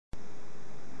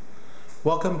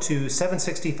Welcome to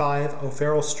 765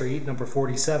 O'Farrell Street, number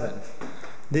 47.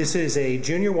 This is a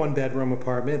junior one-bedroom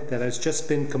apartment that has just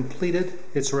been completed.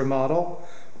 It's a remodel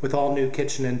with all new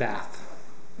kitchen and bath.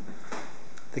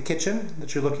 The kitchen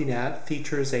that you're looking at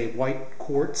features a white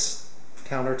quartz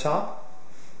countertop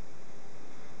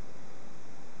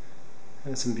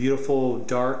and some beautiful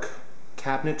dark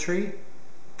cabinetry.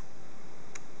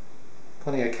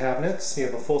 Plenty of cabinets. You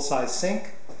have a full-size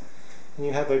sink. And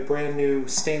you have a brand new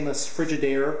stainless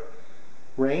Frigidaire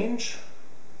range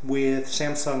with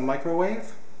Samsung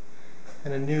microwave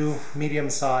and a new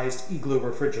medium-sized igloo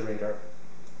refrigerator.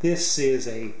 This is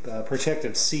a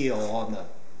protective seal on the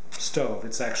stove.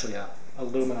 It's actually a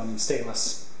aluminum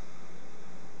stainless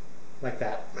like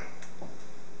that.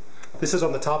 This is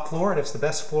on the top floor and it's the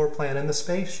best floor plan in the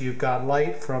space. You've got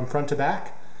light from front to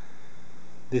back.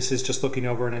 This is just looking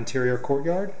over an interior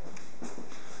courtyard.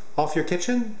 Off your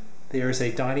kitchen, there's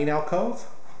a dining alcove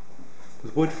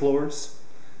with wood floors,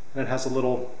 and it has a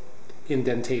little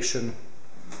indentation.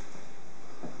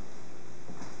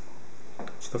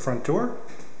 It's the front door.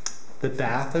 The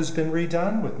bath has been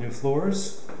redone with new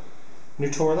floors,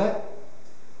 new toilet,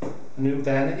 new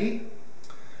vanity,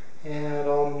 and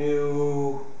all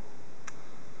new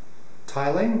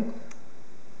tiling.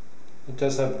 It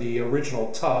does have the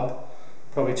original tub,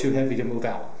 probably too heavy to move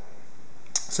out.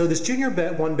 So this junior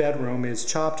one bedroom is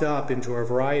chopped up into a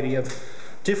variety of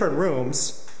different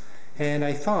rooms, and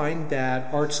I find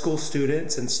that art school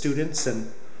students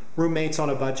and roommates on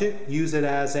a budget use it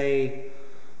as a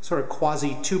sort of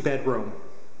quasi two-bedroom.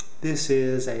 This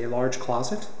is a large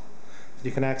closet that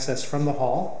you can access from the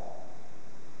hall.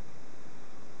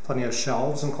 Plenty of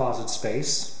shelves and closet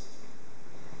space.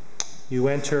 You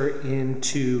enter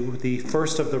into the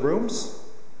first of the rooms.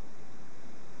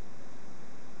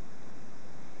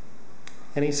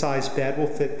 Any size bed will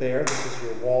fit there. This is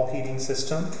your wall heating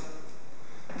system.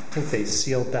 I think they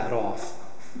sealed that off.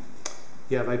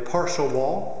 You have a partial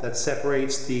wall that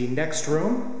separates the next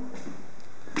room.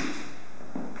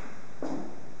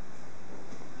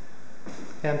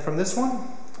 And from this one,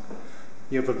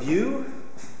 you have a view.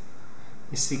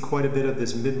 You see quite a bit of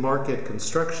this mid-market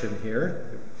construction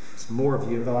here. There's more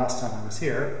view the last time I was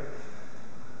here.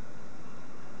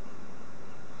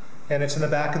 And it's in the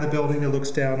back of the building. It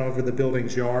looks down over the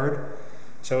building's yard,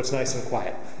 so it's nice and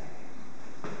quiet.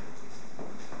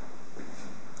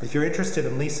 If you're interested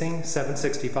in leasing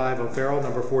 765 O'Farrell,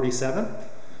 number 47,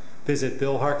 visit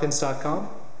billharkins.com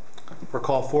or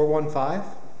call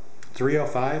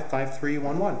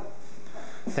 415-305-5311.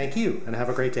 Thank you, and have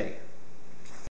a great day.